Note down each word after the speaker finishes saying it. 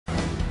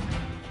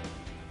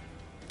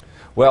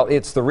Well,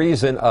 it's the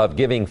reason of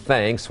giving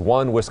thanks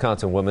one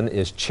Wisconsin woman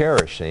is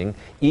cherishing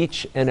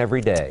each and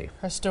every day.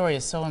 Her story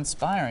is so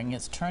inspiring,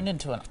 it's turned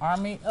into an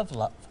army of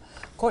love.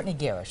 Courtny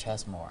Gerrish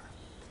has more.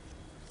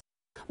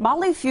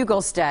 Molly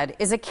Fugelstedt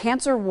is a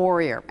cancer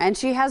warrior, and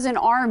she has an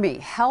army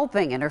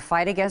helping in her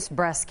fight against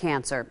breast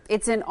cancer.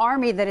 It's an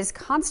army that is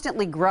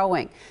constantly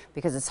growing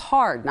because it's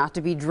hard not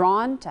to be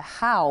drawn to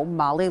how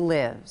Molly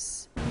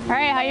lives. All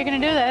right, how are you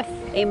going to do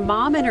this? A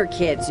mom and her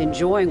kids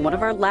enjoying one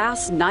of our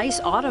last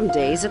nice autumn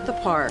days at the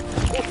park.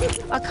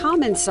 A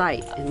common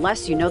sight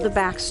unless you know the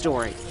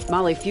backstory.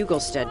 Molly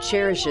Fugelstedt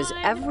cherishes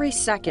every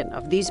second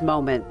of these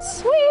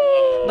moments.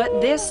 Whee!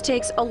 But this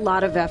takes a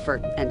lot of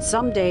effort and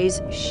some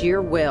days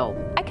sheer will.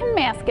 I can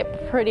mask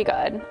it pretty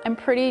good. I'm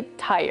pretty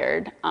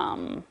tired.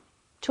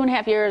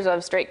 2.5 years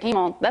of straight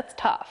chemo, that's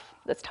tough.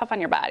 That's tough on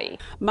your body.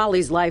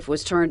 Molly's life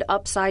was turned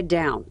upside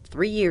down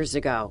 3 years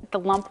ago. The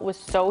lump was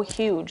so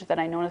huge that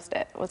I noticed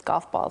it. It was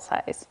golf ball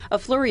size. A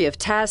flurry of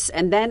tests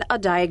and then a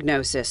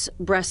diagnosis,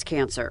 breast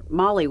cancer.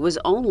 Molly was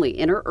only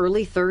in her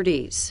early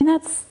 30s. And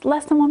that's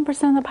less than 1%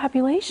 of the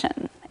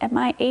population at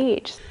my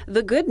age.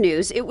 The good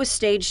news, it was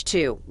stage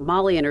 2.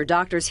 Molly and her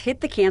doctors hit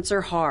the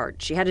cancer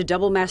hard. She had a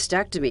double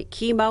mastectomy,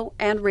 chemo,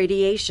 and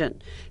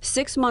radiation.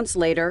 6 months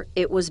later,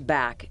 it was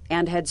back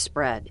and had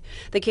spread.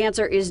 The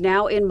cancer is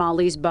now in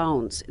Molly's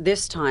bones.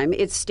 This time,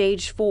 it's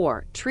stage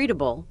 4,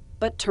 treatable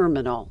but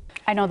terminal.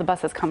 I know the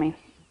bus is coming.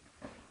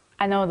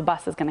 I know the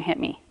bus is going to hit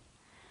me.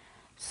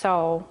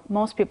 So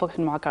most people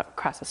can walk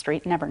across the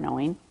street never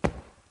knowing,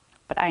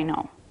 but I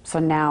know. So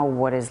now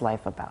what is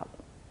life about?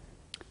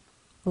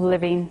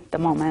 Living the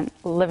moment,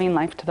 living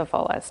life to the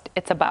fullest.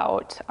 It's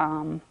about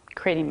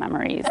creating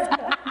memories.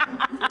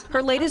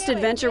 Her latest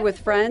adventure with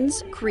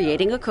friends,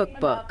 creating a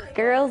cookbook.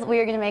 Girls, we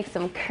are going to make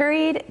some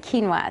curried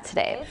quinoa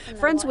today.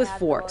 Friends with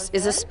Forks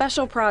is a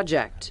special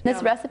project.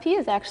 This recipe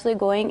is actually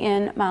going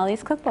in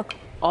Molly's cookbook.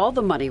 All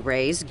the money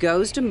raised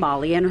goes to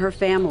Molly and her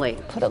family.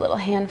 Put a little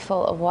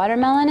handful of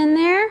watermelon in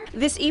there.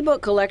 This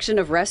ebook collection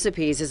of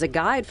recipes is a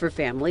guide for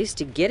families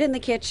to get in the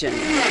kitchen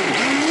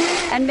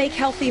and make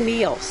healthy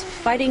meals,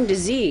 fighting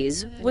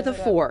disease with a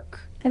fork.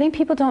 I think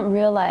people don't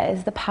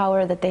realize the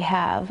power that they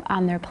have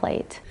on their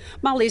plate.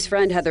 Molly's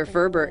friend Heather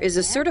Ferber is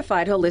a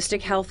certified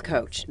holistic health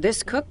coach.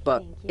 This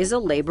cookbook is a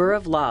labor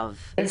of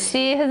love.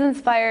 She has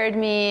inspired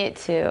me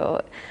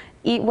to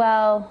eat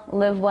well,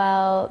 live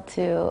well,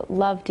 to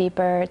love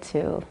deeper,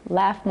 to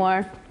laugh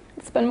more,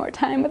 spend more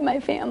time with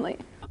my family.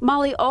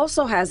 Molly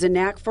also has a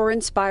knack for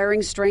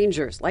inspiring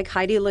strangers like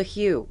Heidi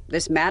LaHue.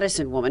 This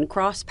Madison woman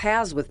crossed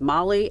paths with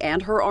Molly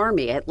and her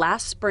army at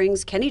last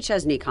spring's Kenny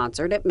Chesney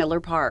concert at Miller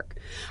Park.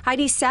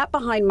 Heidi sat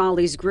behind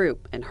Molly's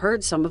group and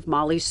heard some of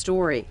Molly's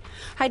story.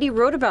 Heidi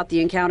wrote about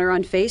the encounter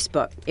on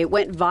Facebook. It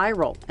went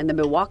viral, and the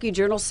Milwaukee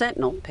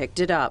Journal-Sentinel picked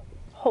it up.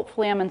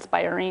 Hopefully I'm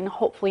inspiring.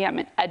 Hopefully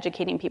I'm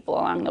educating people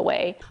along the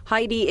way.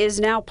 Heidi is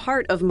now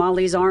part of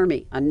Molly's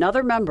army,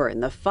 another member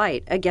in the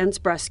fight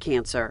against breast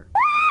cancer.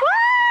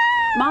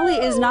 Molly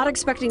is not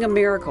expecting a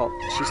miracle.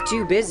 She's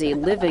too busy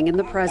living in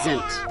the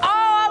present. Oh,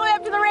 all the way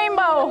up to the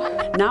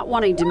rainbow. Not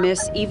wanting to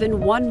miss even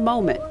one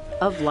moment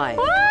of life.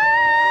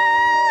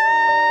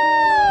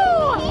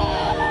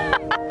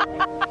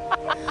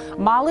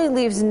 Molly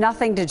leaves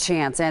nothing to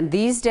chance, and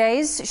these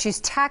days she's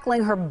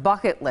tackling her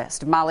bucket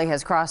list. Molly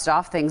has crossed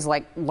off things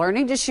like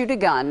learning to shoot a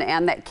gun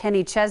and that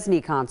Kenny Chesney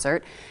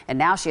concert, and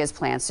now she has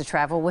plans to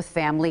travel with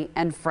family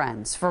and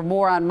friends. For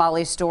more on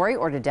Molly's story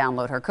or to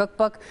download her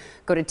cookbook,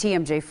 go to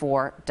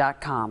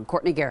TMJ4.com.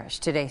 Courtny Gerrish,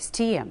 today's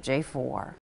TMJ4.